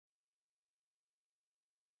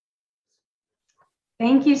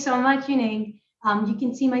Thank you so much, Yuning. You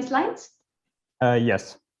can see my slides?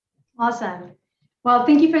 Yes. Awesome. Well,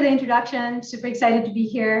 thank you for the introduction. Super excited to be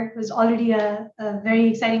here. It was already a very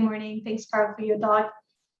exciting morning. Thanks, Carl, for your talk.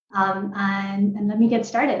 And let me get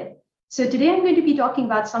started. So today I'm going to be talking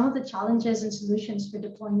about some of the challenges and solutions for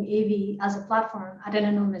deploying AV as a platform at an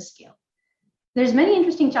enormous scale. There's many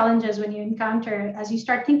interesting challenges when you encounter as you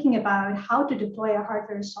start thinking about how to deploy a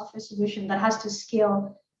hardware or software solution that has to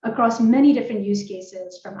scale across many different use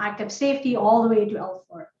cases, from active safety all the way to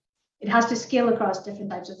L4. It has to scale across different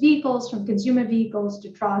types of vehicles, from consumer vehicles to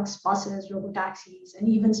trucks, buses, robotaxis, and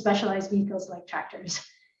even specialized vehicles like tractors.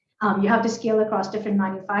 You have to scale across different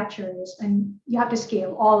manufacturers, and you have to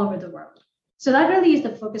scale all over the world. So that really is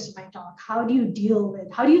the focus of my talk. How do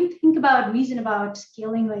you think about, reason about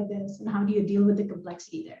scaling like this, and how do you deal with the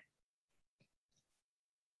complexity there?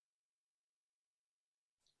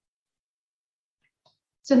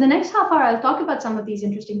 So in the next half hour, I'll talk about some of these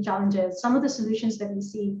interesting challenges, some of the solutions that we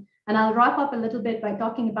see, and I'll wrap up a little bit by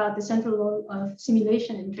talking about the central role of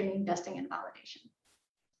simulation in training, testing, and validation.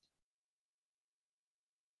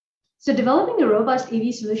 So developing a robust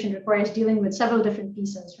AV solution requires dealing with several different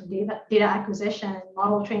pieces, from data acquisition,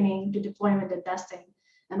 model training, to deployment and testing.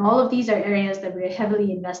 And all of these are areas that we're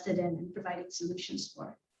heavily invested in and providing solutions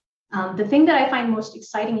for. The thing that I find most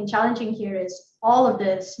exciting and challenging here is all of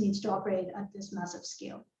this needs to operate at this massive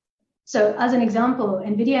scale. So as an example,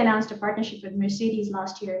 NVIDIA announced a partnership with Mercedes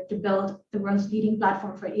last year to build the world's leading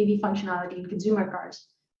platform for AV functionality in consumer cars.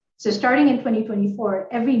 So starting in 2024,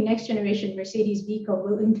 every next generation Mercedes vehicle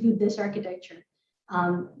will include this architecture,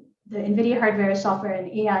 the NVIDIA hardware, software,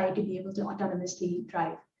 and AI to be able to autonomously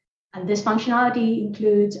drive. And this functionality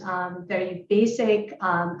includes very basic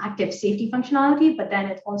active safety functionality, but then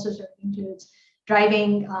it also sort of includes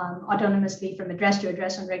driving autonomously from address to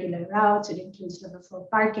address on regular routes. It includes level 4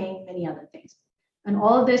 parking, many other things. And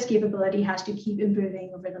all of this capability has to keep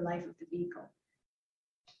improving over the life of the vehicle.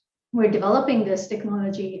 We're developing this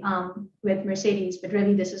technology with Mercedes, but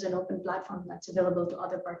really this is an open platform that's available to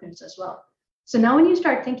other partners as well. So now when you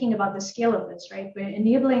start thinking about the scale of this, right, we're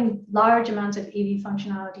enabling large amounts of AV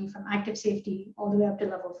functionality from active safety all the way up to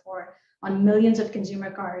level 4 on millions of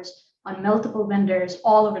consumer cars, on multiple vendors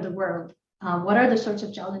all over the world. What are the sorts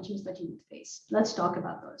of challenges that you would face? Let's talk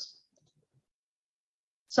about those.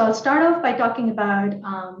 So I'll start off by talking about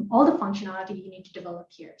all the functionality you need to develop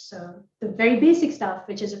here. So the very basic stuff,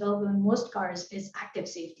 which is available in most cars, is active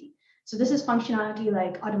safety. So this is functionality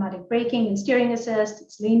like automatic braking and steering assist,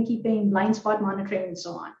 it's lane keeping, blind spot monitoring, and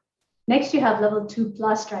so on. Next, you have level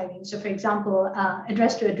 2+ driving. So for example,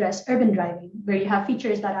 address to address urban driving, where you have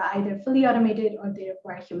features that are either fully automated or they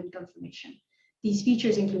require human confirmation. These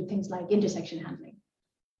features include things like intersection handling.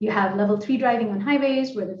 You have level 3 driving on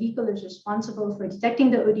highways, where the vehicle is responsible for detecting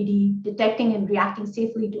the ODD, detecting and reacting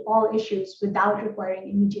safely to all issues without requiring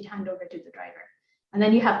immediate handover to the driver. And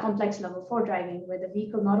then you have complex level 4 driving, where the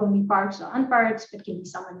vehicle not only parks or unparks, but can be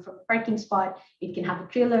summoned from a parking spot. It can have a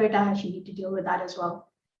trailer attached. You need to deal with that as well.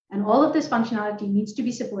 And all of this functionality needs to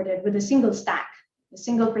be supported with a single stack, a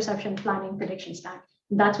single perception planning prediction stack.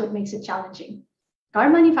 And that's what makes it challenging. Car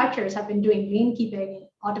manufacturers have been doing lane keeping,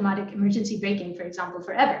 automatic emergency braking, for example,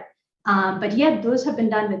 forever. But yet those have been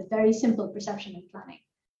done with very simple perception and planning.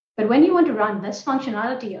 But when you want to run this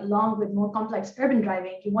functionality along with more complex urban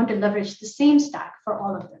driving, you want to leverage the same stack for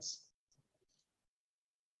all of this.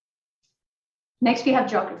 Next, we have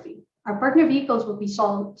geography. Our partner vehicles will be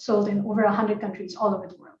sold in over 100 countries all over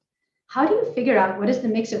the world. How do you figure out what is the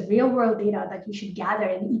mix of real-world data that you should gather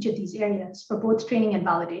in each of these areas for both training and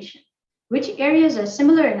validation? Which areas are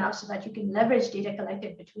similar enough so that you can leverage data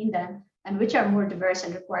collected between them, and which are more diverse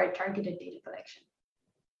and require targeted data collection?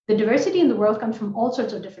 The diversity in the world comes from all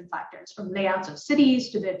sorts of different factors, from layouts of cities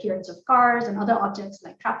to the appearance of cars and other objects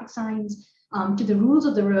like traffic signs, to the rules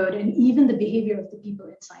of the road and even the behavior of the people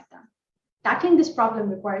inside them. Tackling this problem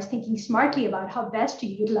requires thinking smartly about how best to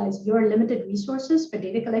utilize your limited resources for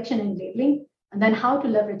data collection and labeling, and then how to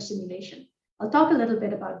leverage simulation. I'll talk a little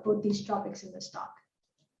bit about both these topics in this talk.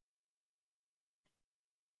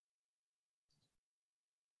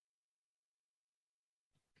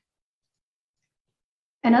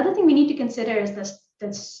 Another thing we need to consider is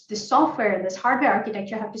this software and this hardware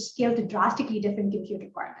architecture have to scale to drastically different compute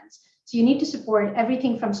requirements. So you need to support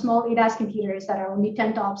everything from small ADAS computers that are only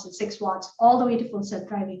 10 TOPS and 6 watts, all the way to full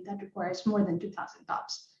self-driving that requires more than 2,000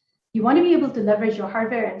 TOPS. You want to be able to leverage your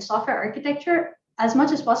hardware and software architecture as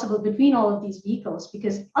much as possible between all of these vehicles,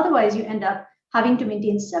 because otherwise you end up having to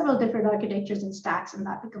maintain several different architectures and stacks, and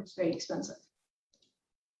that becomes very expensive.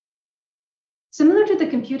 Similar to the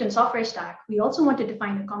compute and software stack, we also want to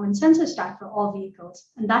define a common sensor stack for all vehicles,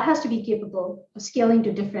 and that has to be capable of scaling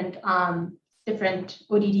to different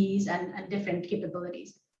ODDs and different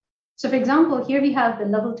capabilities. So for example, here we have the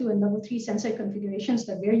level 2 and level 3 sensor configurations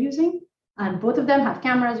that we're using, and both of them have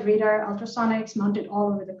cameras, radar, ultrasonics mounted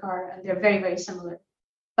all over the car, and they're very, very similar.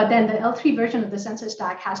 But then the L3 version of the sensor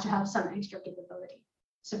stack has to have some extra capability.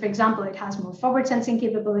 So for example, it has more forward sensing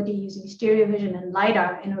capability using stereo vision and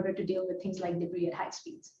LiDAR in order to deal with things like debris at high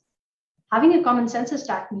speeds. Having a common sensor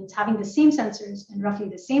stack means having the same sensors in roughly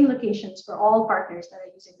the same locations for all partners that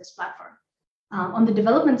are using this platform. On the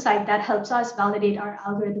development side, that helps us validate our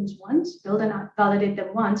algorithms once, build and validate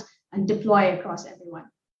them once, and deploy across everyone.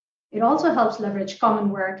 It also helps leverage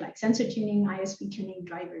common work like sensor tuning, ISP tuning,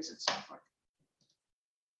 drivers, and so forth.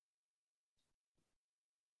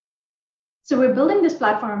 So we're building this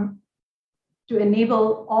platform to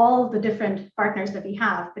enable all the different partners that we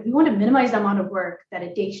have, but we want to minimize the amount of work that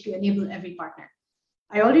it takes to enable every partner.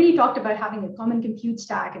 I already talked about having a common compute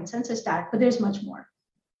stack and sensor stack, but there's much more.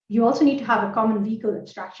 You also need to have a common vehicle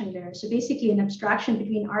abstraction layer. So basically an abstraction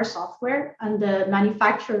between our software and the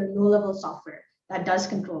manufacturer low-level software that does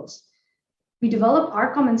controls. We develop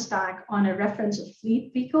our common stack on a reference of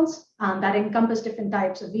fleet vehicles that encompass different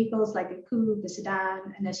types of vehicles like a coupe, the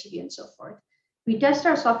sedan, an SUV, and so forth. We test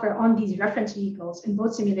our software on these reference vehicles in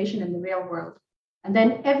both simulation and the real world. And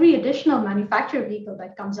then every additional manufacturer vehicle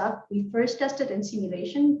that comes up, we first test it in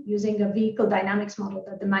simulation using a vehicle dynamics model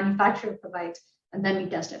that the manufacturer provides, and then we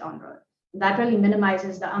test it on road. And that really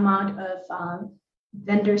minimizes the amount of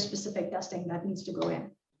vendor-specific testing that needs to go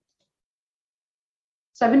in.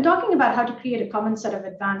 So I've been talking about how to create a common set of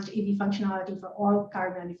advanced AV functionality for all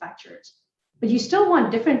car manufacturers, but you still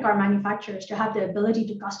want different car manufacturers to have the ability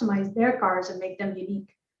to customize their cars and make them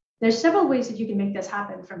unique. There's several ways that you can make this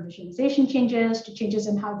happen, from visualization changes to changes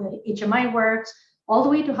in how the HMI works, all the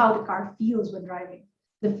way to how the car feels when driving.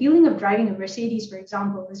 The feeling of driving a Mercedes, for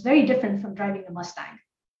example, is very different from driving a Mustang.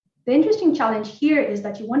 The interesting challenge here is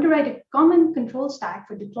that you want to write a common control stack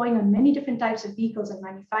for deploying on many different types of vehicles and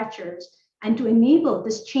manufacturers, and to enable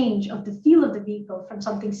this change of the feel of the vehicle from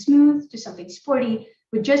something smooth to something sporty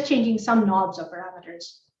with just changing some knobs or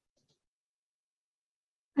parameters.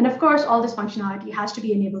 And of course, all this functionality has to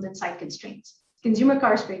be enabled inside constraints. Consumer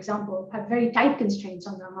cars, for example, have very tight constraints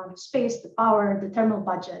on the amount of space, the power, the thermal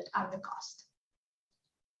budget, and the cost.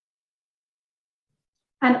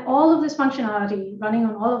 And all of this functionality running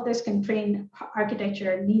on all of this constrained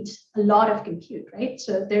architecture needs a lot of compute, right?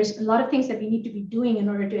 So there's a lot of things that we need to be doing in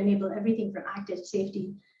order to enable everything from active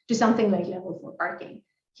safety to something like level 4 parking.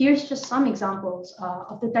 Here's just some examples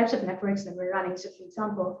of the types of networks that we're running. So for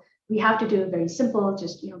example, we have to do very simple,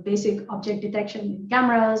 just basic object detection in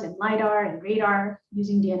cameras and LiDAR and radar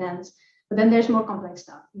using DNNs. But then there's more complex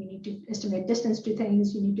stuff. You need to estimate distance to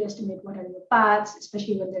things. You need to estimate what are your paths,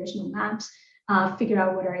 especially when there's no maps. Figure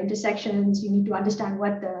out what are intersections. You need to understand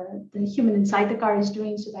what the human inside the car is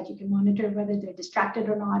doing so that you can monitor whether they're distracted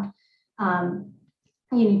or not.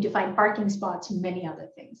 You need to find parking spots and many other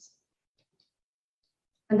things.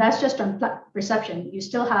 And that's just on perception. You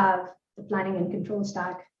still have the planning and control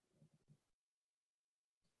stack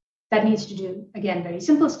that needs to do, again, very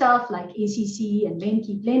simple stuff like ACC and lane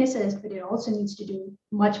keep, lane assist, but it also needs to do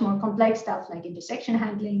much more complex stuff like intersection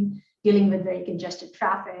handling, dealing with very congested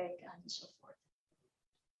traffic, and so forth.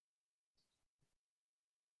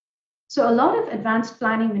 So a lot of advanced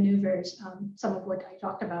planning maneuvers, some of what I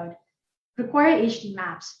talked about, require HD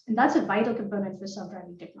maps, and that's a vital component for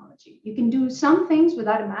self-driving technology. You can do some things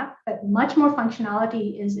without a map, but much more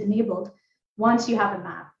functionality is enabled once you have a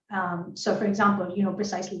map. So for example, you know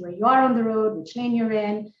precisely where you are on the road, which lane you're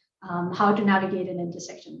in, how to navigate an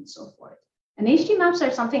intersection, and so forth. And HD maps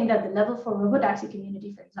are something that the level 4 robotaxi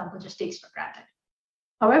community, for example, just takes for granted.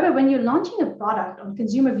 However, when you're launching a product on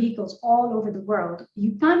consumer vehicles all over the world,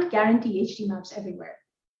 you can't guarantee HD maps everywhere.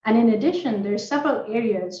 And in addition, there's several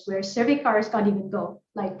areas where survey cars can't even go,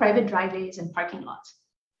 like private driveways and parking lots.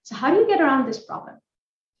 So how do you get around this problem?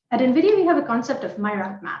 At NVIDIA, we have a concept of my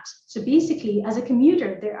route maps. So basically, as a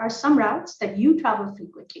commuter, there are some routes that you travel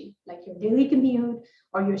frequently, like your daily commute,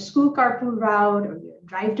 or your school carpool route, or your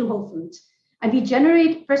drive to Whole Foods. And we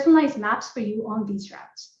generate personalized maps for you on these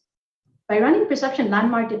routes. By running perception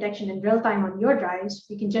landmark detection in real time on your drives,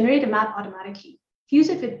 we can generate a map automatically, fuse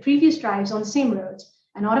it with previous drives on the same roads,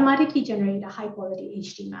 and automatically generate a high-quality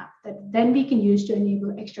HD map that then we can use to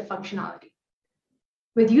enable extra functionality.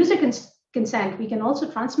 With user consent, we can also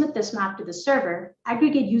transmit this map to the server,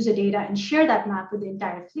 aggregate user data, and share that map with the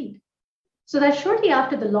entire fleet. So that shortly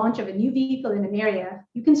after the launch of a new vehicle in an area,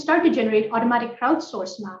 you can start to generate automatic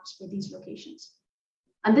crowdsourced maps for these locations.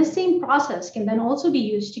 And this same process can then also be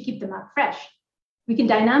used to keep the map fresh. We can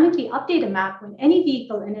dynamically update a map when any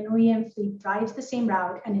vehicle in an OEM fleet drives the same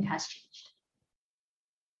route and it has changed.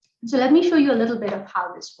 So let me show you a little bit of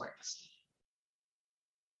how this works.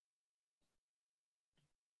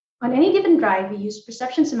 On any given drive, we use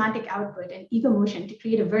perception semantic output and ego motion to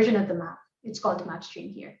create a version of the map. It's called the map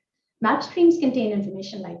stream here. Map streams contain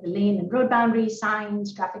information like the lane and road boundaries,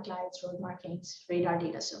 signs, traffic lights, road markings, radar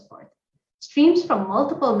data, so forth. Streams from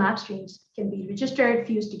multiple map streams can be registered,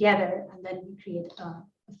 fused together, and then we create a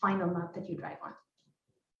final map that you drive on.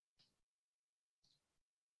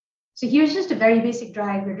 So here's just a very basic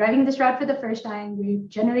drive. We're driving this route for the first time. We're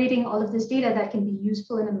generating all of this data that can be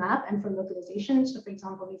useful in a map and for localization. So for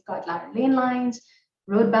example, we've got ladder lane lines,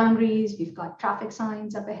 road boundaries, we've got traffic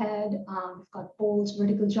signs up ahead, we've got poles,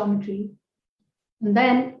 vertical geometry. And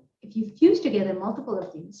then if you fuse together multiple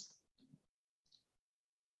of these,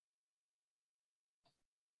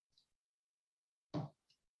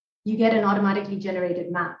 you get an automatically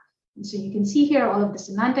generated map. And so you can see here all of the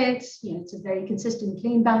semantics. It's a very consistent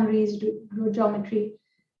lane boundaries, road geometry.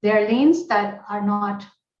 There are lanes that are not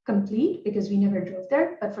complete because we never drove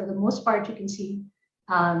there, but for the most part, you can see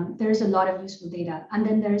there's a lot of useful data. And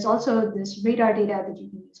then there's also this radar data that you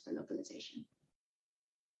can use for localization.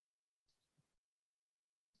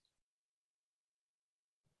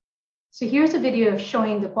 So here's a video of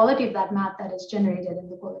showing the quality of that map that is generated and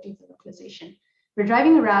the quality of the localization. We're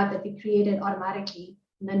driving a route that we created automatically,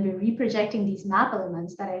 and then we're reprojecting these map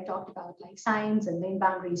elements that I talked about, like signs and lane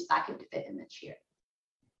boundaries, back into the image here.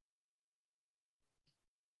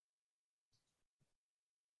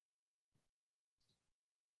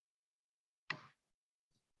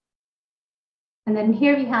 And then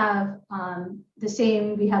here we have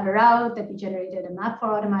we have a route that we generated a map for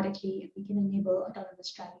automatically, and we can enable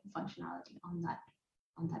autonomous driving functionality on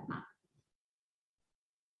that map.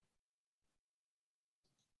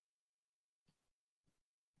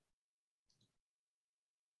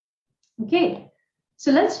 Okay,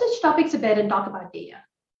 so let's switch topics a bit and talk about data.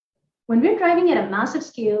 When we're driving at a massive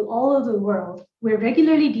scale all over the world, we're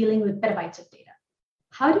regularly dealing with petabytes of data.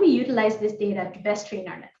 How do we utilize this data to best train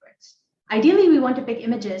our networks? Ideally, we want to pick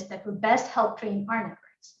images that would best help train our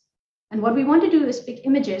networks. And what we want to do is pick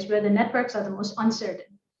images where the networks are the most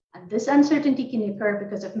uncertain. And this uncertainty can occur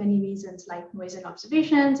because of many reasons like noise in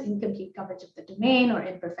observations, incomplete coverage of the domain, or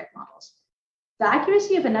imperfect models. The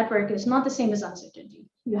accuracy of a network is not the same as uncertainty.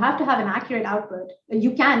 You have to have an accurate output.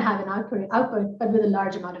 You can have an accurate output, but with a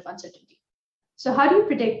large amount of uncertainty. So how do you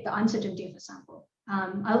predict the uncertainty of a sample?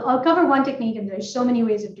 I'll cover one technique, and there's so many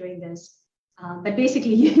ways of doing this. But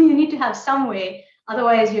basically, you need to have some way.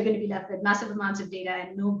 Otherwise, you're going to be left with massive amounts of data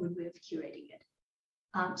and no good way of curating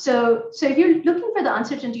it. So if you're looking for the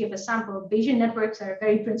uncertainty of a sample, Bayesian networks are a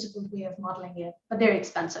very principled way of modeling it, but they're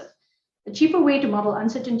expensive. The cheaper way to model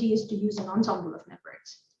uncertainty is to use an ensemble of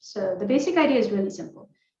networks. So the basic idea is really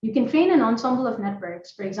simple. You can train an ensemble of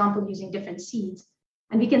networks, for example, using different seeds,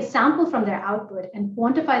 and we can sample from their output and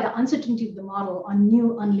quantify the uncertainty of the model on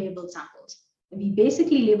new unlabeled samples. And we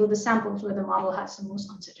basically label the samples where the model has the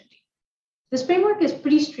most uncertainty. This framework is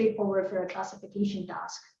pretty straightforward for a classification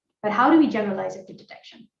task, but how do we generalize it to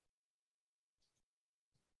detection?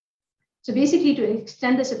 So basically, to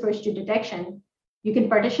extend this approach to detection, you can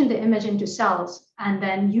partition the image into cells and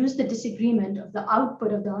then use the disagreement of the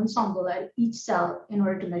output of the ensemble at each cell in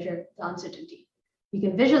order to measure the uncertainty. You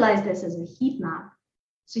can visualize this as a heat map.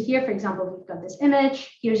 So here, for example, we've got this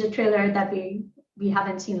image. Here's a trailer that we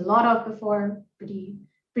haven't seen a lot of before,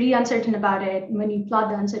 pretty uncertain about it. And when you plot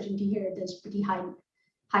the uncertainty here, there's pretty high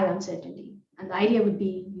uncertainty. And the idea would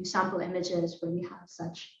be you sample images where we have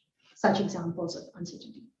such examples of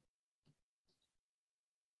uncertainty.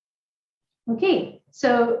 Okay,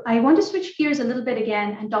 so I want to switch gears a little bit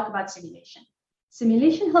again and talk about simulation.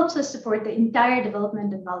 Simulation helps us support the entire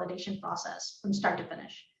development and validation process from start to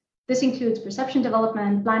finish. This includes perception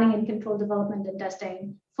development, planning and control development and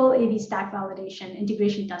testing, full AV stack validation,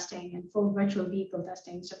 integration testing, and full virtual vehicle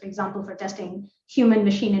testing. So for example, for testing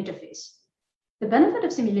human-machine interface. The benefit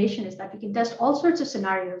of simulation is that we can test all sorts of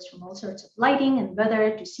scenarios, from all sorts of lighting and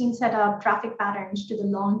weather to scene setup, traffic patterns, to the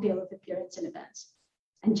long tail of appearance and events.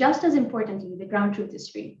 And just as importantly, the ground truth is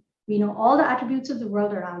free. We know all the attributes of the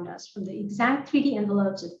world around us, from the exact 3D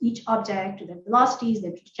envelopes of each object to their velocities,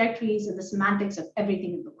 their trajectories, and the semantics of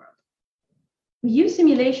everything in the world. We use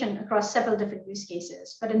simulation across several different use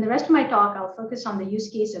cases, but in the rest of my talk, I'll focus on the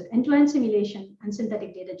use case of end-to-end simulation and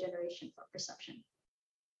synthetic data generation for perception.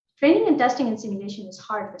 Training and testing in simulation is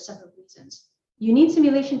hard for several reasons. You need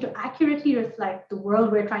simulation to accurately reflect the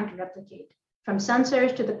world we're trying to replicate, from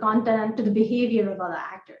sensors to the content to the behavior of other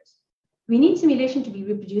actors. We need simulation to be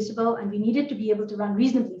reproducible, and we need it to be able to run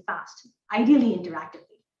reasonably fast, ideally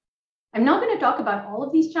interactively. I'm not going to talk about all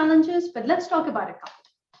of these challenges, but let's talk about a couple.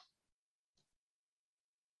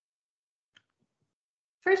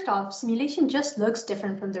 First off, simulation just looks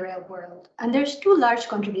different from the real world, and there's two large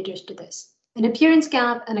contributors to this, an appearance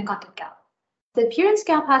gap and a content gap. The appearance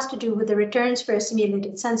gap has to do with the returns for a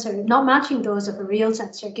simulated sensor not matching those of a real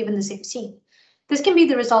sensor given the same scene. This can be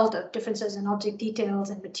the result of differences in object details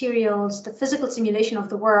and materials, the physical simulation of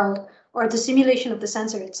the world, or the simulation of the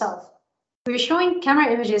sensor itself. We're showing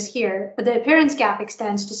camera images here, but the appearance gap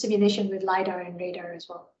extends to simulation with LiDAR and radar as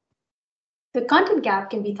well. The content gap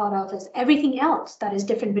can be thought of as everything else that is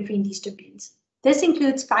different between these domains. This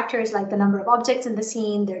includes factors like the number of objects in the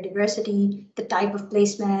scene, their diversity, the type of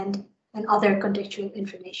placement, and other contextual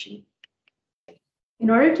information. In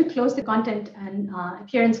order to close the content and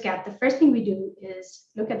appearance gap, the first thing we do is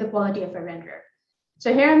look at the quality of a renderer.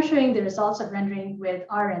 So here I'm showing the results of rendering with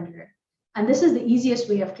our renderer. And this is the easiest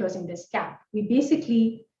way of closing this gap. We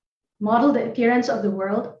basically model the appearance of the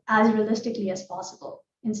world as realistically as possible.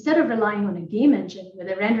 Instead of relying on a game engine with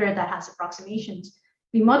a renderer that has approximations,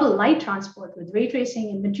 we model light transport with ray tracing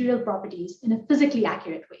and material properties in a physically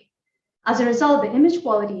accurate way. As a result, the image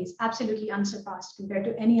quality is absolutely unsurpassed compared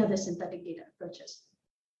to any other synthetic data approaches.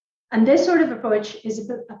 And this sort of approach is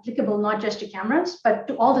applicable not just to cameras, but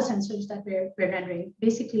to all the sensors that we're rendering.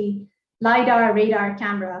 Basically, LiDAR, radar,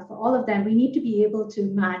 camera, for all of them, we need to be able to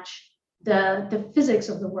match the physics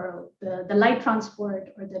of the world, the light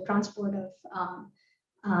transport or the transport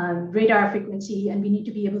of radar frequency, and we need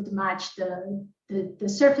to be able to match the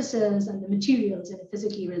surfaces and the materials in a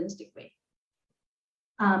physically realistic way.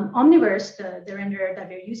 Omniverse, the renderer that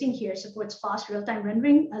we're using here, supports fast real-time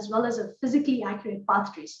rendering as well as a physically accurate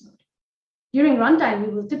path trace mode. During runtime,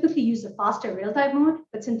 we will typically use the faster real-time mode,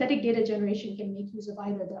 but synthetic data generation can make use of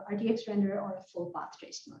either the RTX renderer or a full path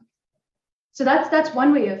trace mode. So that's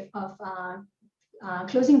one way of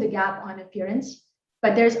closing the gap on appearance,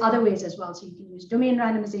 but there's other ways as well. So you can use domain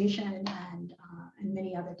randomization and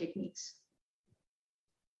many other techniques.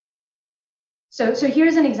 So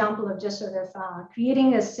here's an example of just sort of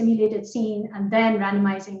creating a simulated scene and then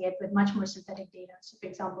randomizing it with much more synthetic data. So for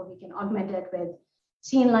example, we can augment it with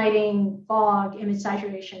scene lighting, fog, image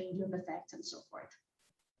saturation, bloom effects, and so forth.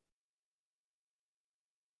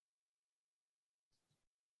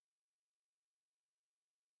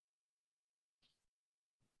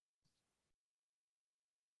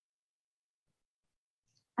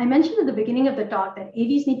 I mentioned at the beginning of the talk that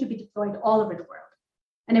AVs need to be deployed all over the world.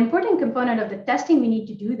 An important component of the testing we need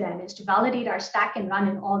to do then is to validate our stack and run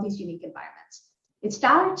in all these unique environments. It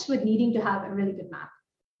starts with needing to have a really good map.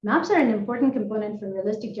 Maps are an important component for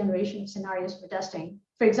realistic generation of scenarios for testing.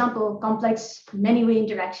 For example, complex many-way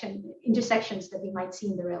intersections that we might see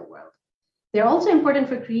in the real world. They're also important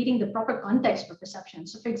for creating the proper context for perception.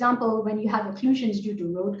 So for example, when you have occlusions due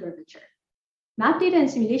to road curvature. Map data and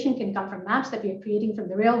simulation can come from maps that we are creating from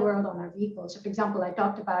the real world on our vehicles. So for example, I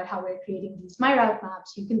talked about how we're creating these MyRoute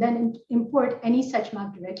maps. You can then import any such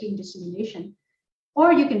map directly into simulation,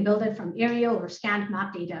 or you can build it from aerial or scanned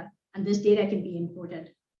map data, and this data can be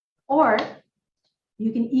imported. Or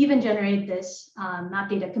you can even generate this map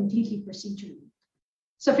data completely procedurally.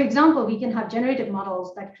 So for example, we can have generative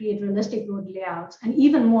models that create realistic road layouts, and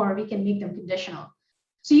even more, we can make them conditional.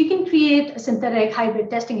 So you can create a synthetic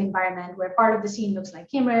hybrid testing environment where part of the scene looks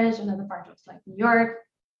like Cambridge, another part looks like New York.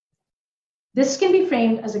 This can be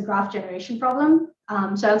framed as a graph generation problem.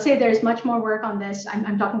 So I'll say there's much more work on this.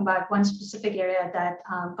 I'm talking about one specific area that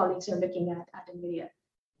colleagues are looking at NVIDIA.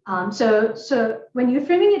 So when you're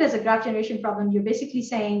framing it as a graph generation problem, you're basically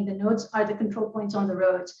saying the nodes are the control points on the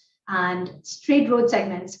roads, and straight road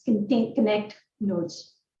segments can connect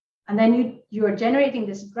nodes. And then you're generating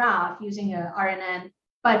this graph using a RNN,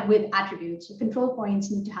 but with attributes. So control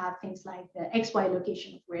points need to have things like the XY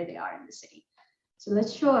location of where they are in the city. So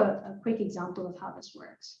let's show a quick example of how this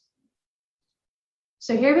works.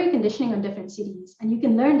 So here we're conditioning on different cities, and you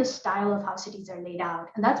can learn the style of how cities are laid out.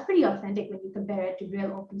 And that's pretty authentic when you compare it to real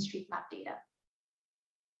OpenStreetMap data.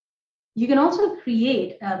 You can also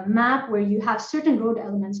create a map where you have certain road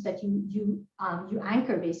elements that you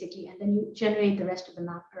anchor basically, and then you generate the rest of the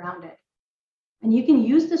map around it. And you can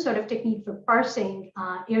use this sort of technique for parsing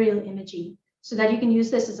aerial imaging so that you can use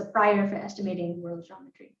this as a prior for estimating world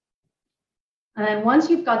geometry. And then once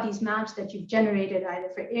you've got these maps that you've generated either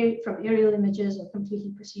from aerial images or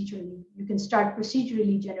completely procedurally, you can start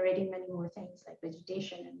procedurally generating many more things like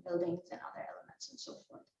vegetation and buildings and other elements and so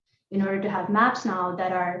forth, in order to have maps now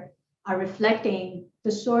that are reflecting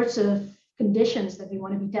the sorts of conditions that we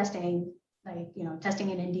want to be testing, like testing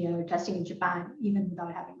in India or testing in Japan, even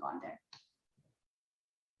without having gone there.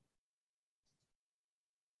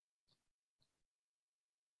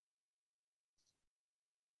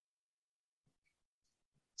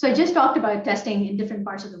 So I just talked about testing in different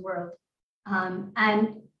parts of the world.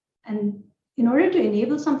 And in order to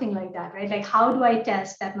enable something like that, right? Like how do I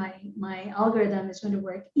test that my algorithm is going to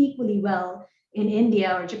work equally well in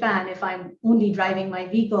India or Japan if I'm only driving my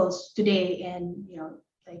vehicles today in,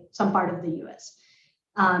 like some part of the US?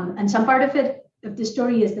 And some part of the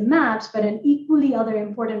story is the maps, but an equally other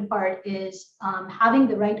important part is having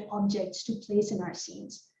the right objects to place in our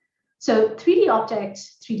scenes. So 3D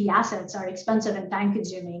objects, 3D assets are expensive and time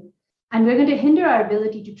consuming, and we're going to hinder our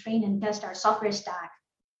ability to train and test our software stack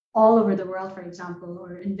all over the world, for example,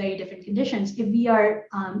 or in very different conditions if we are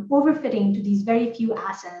overfitting to these very few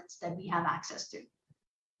assets that we have access to.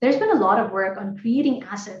 There's been a lot of work on creating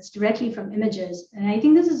assets directly from images, and I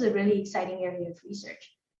think this is a really exciting area of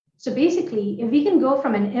research. So basically, if we can go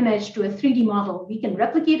from an image to a 3D model, we can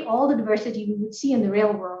replicate all the diversity we would see in the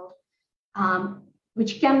real world,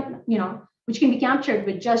 which can be captured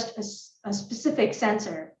with just a specific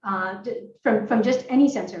sensor from just any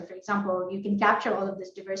sensor. For example, you can capture all of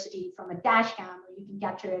this diversity from a dash cam, or you can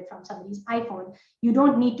capture it from somebody's iPhone. You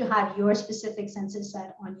don't need to have your specific sensor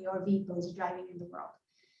set on your vehicles driving in the world.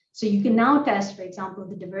 So you can now test, for example,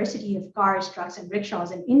 the diversity of cars, trucks, and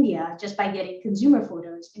rickshaws in India just by getting consumer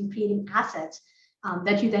photos and creating assets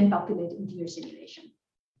that you then populate into your simulation.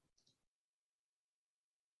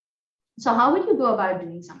 So how would you go about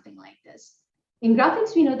doing something like this? In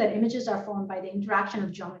graphics, we know that images are formed by the interaction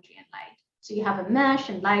of geometry and light. So you have a mesh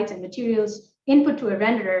and lights and materials input to a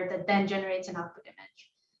renderer that then generates an output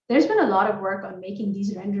image. There's been a lot of work on making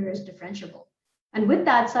these renderers differentiable. And with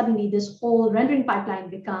that, suddenly this whole rendering pipeline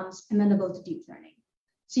becomes amenable to deep learning.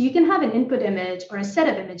 So you can have an input image or a set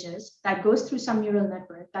of images that goes through some neural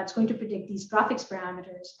network that's going to predict these graphics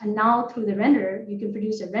parameters. And now through the renderer, you can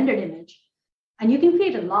produce a rendered image. And you can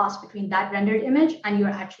create a loss between that rendered image and your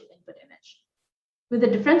actual input image. With a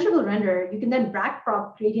differentiable renderer, you can then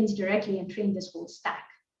backprop gradients directly and train this whole stack.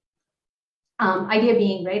 Idea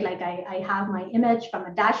being, right, like I have my image from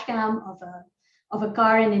a dash cam of a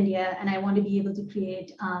car in India, and I want to be able to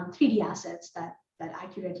create 3D assets that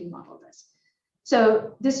accurately model this.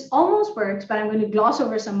 So this almost works, but I'm going to gloss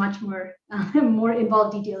over some much more, more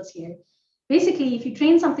involved details here. Basically, if you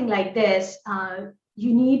train something like this,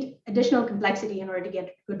 you need additional complexity in order to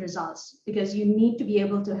get good results, because you need to be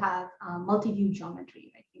able to have multi-view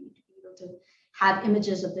geometry, right? You need to be able to have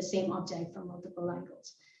images of the same object from multiple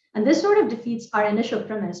angles. And this sort of defeats our initial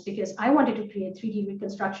premise, because I wanted to create 3D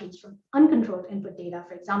reconstructions from uncontrolled input data,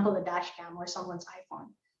 for example, a dash cam or someone's iPhone.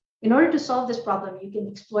 In order to solve this problem, you can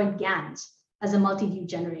exploit GANs as a multi-view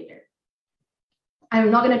generator. I'm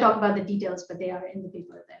not going to talk about the details, but they are in the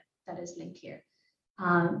paper that is linked here.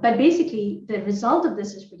 But basically, the result of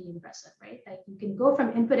this is pretty impressive, right? Like you can go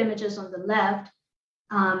from input images on the left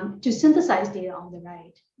to synthesized data on the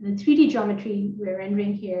right. And the 3D geometry we're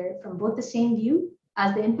rendering here from both the same view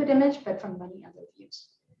as the input image, but from many other views.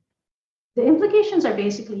 The implications are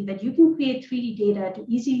basically that you can create 3D data to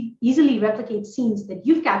easily replicate scenes that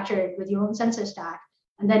you've captured with your own sensor stack,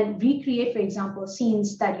 and then recreate, for example,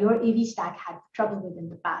 scenes that your AV stack had trouble with in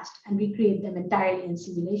the past, and recreate them entirely in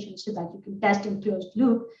simulation so that you can test in closed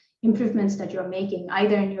loop improvements that you're making,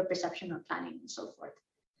 either in your perception or planning and so forth.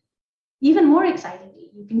 Even more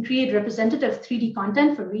excitingly, you can create representative 3D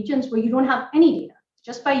content for regions where you don't have any data,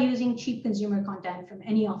 just by using cheap consumer content from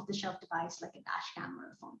any off-the-shelf device like a dash cam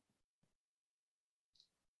or a phone.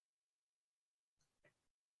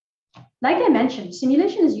 Like I mentioned,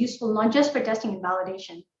 simulation is useful not just for testing and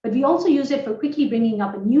validation, but we also use it for quickly bringing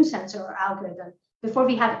up a new sensor or algorithm before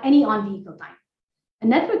we have any on-vehicle time. A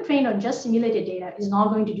network trained on just simulated data is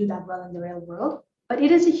not going to do that well in the real world, but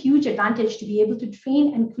it is a huge advantage to be able to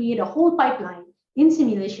train and create a whole pipeline in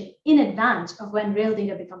simulation in advance of when real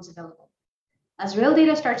data becomes available. As real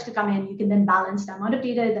data starts to come in, you can then balance the amount of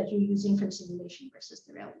data that you're using from simulation versus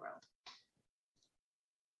the real world.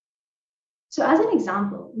 So as an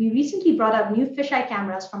example, we recently brought out new fisheye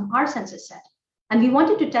cameras from our sensor set, and we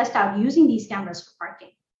wanted to test out using these cameras for parking.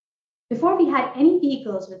 Before we had any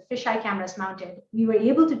vehicles with fisheye cameras mounted, we were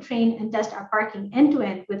able to train and test our parking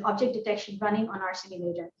end-to-end with object detection running on our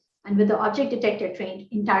simulator, and with the object detector trained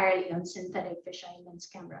entirely on synthetic fisheye lens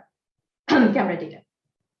camera data.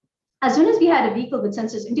 As soon as we had a vehicle with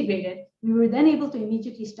sensors integrated, we were then able to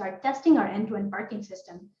immediately start testing our end-to-end parking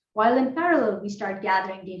system, while in parallel, we start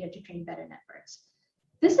gathering data to train better networks.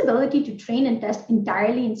 This ability to train and test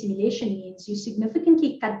entirely in simulation means you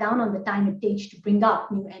significantly cut down on the time it takes to bring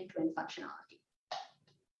up new end-to-end functionality.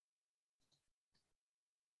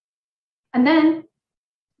 And then,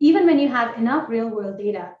 even when you have enough real-world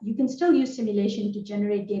data, you can still use simulation to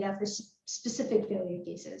generate data for specific failure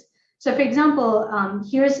cases. So for example,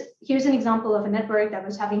 here's an example of a network that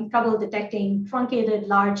was having trouble detecting truncated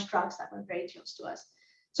large trucks that were very close to us.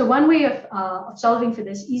 So one way of solving for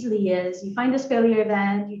this easily is you find this failure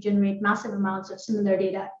event, you generate massive amounts of similar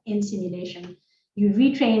data in simulation, you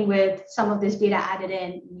retrain with some of this data added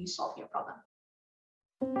in, and you solve your problem.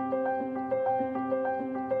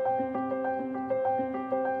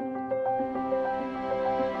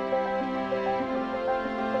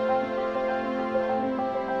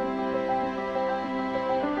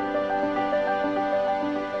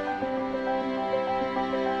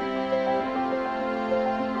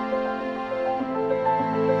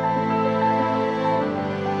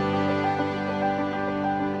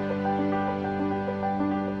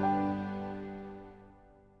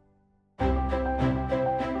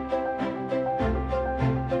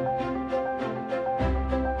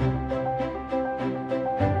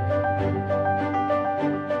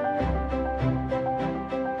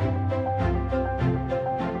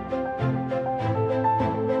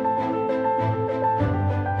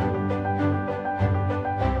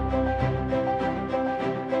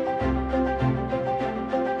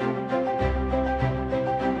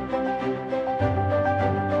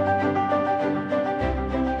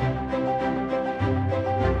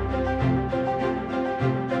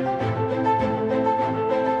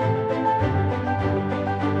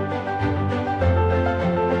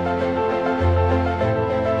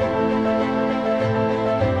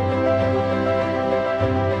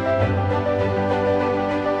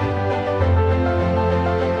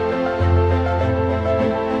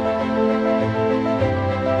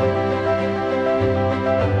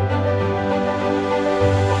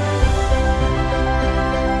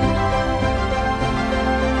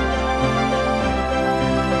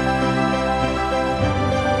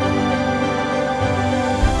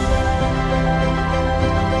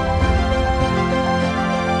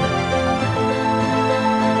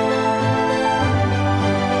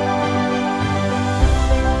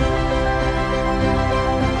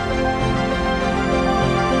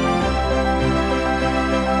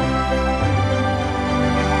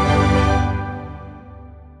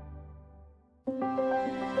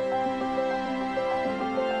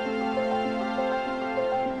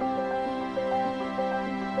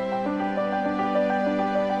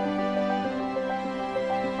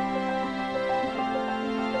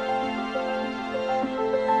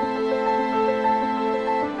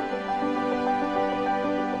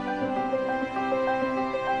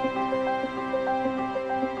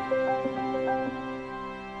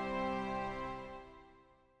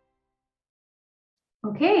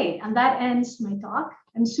 Okay, and that ends my talk.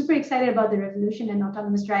 I'm super excited about the revolution in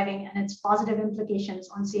autonomous driving and its positive implications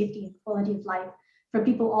on safety and quality of life for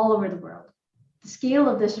people all over the world. The scale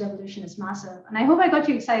of this revolution is massive, and I hope I got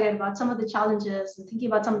you excited about some of the challenges and thinking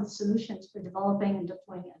about some of the solutions for developing and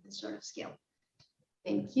deploying at this sort of scale.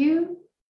 Thank you.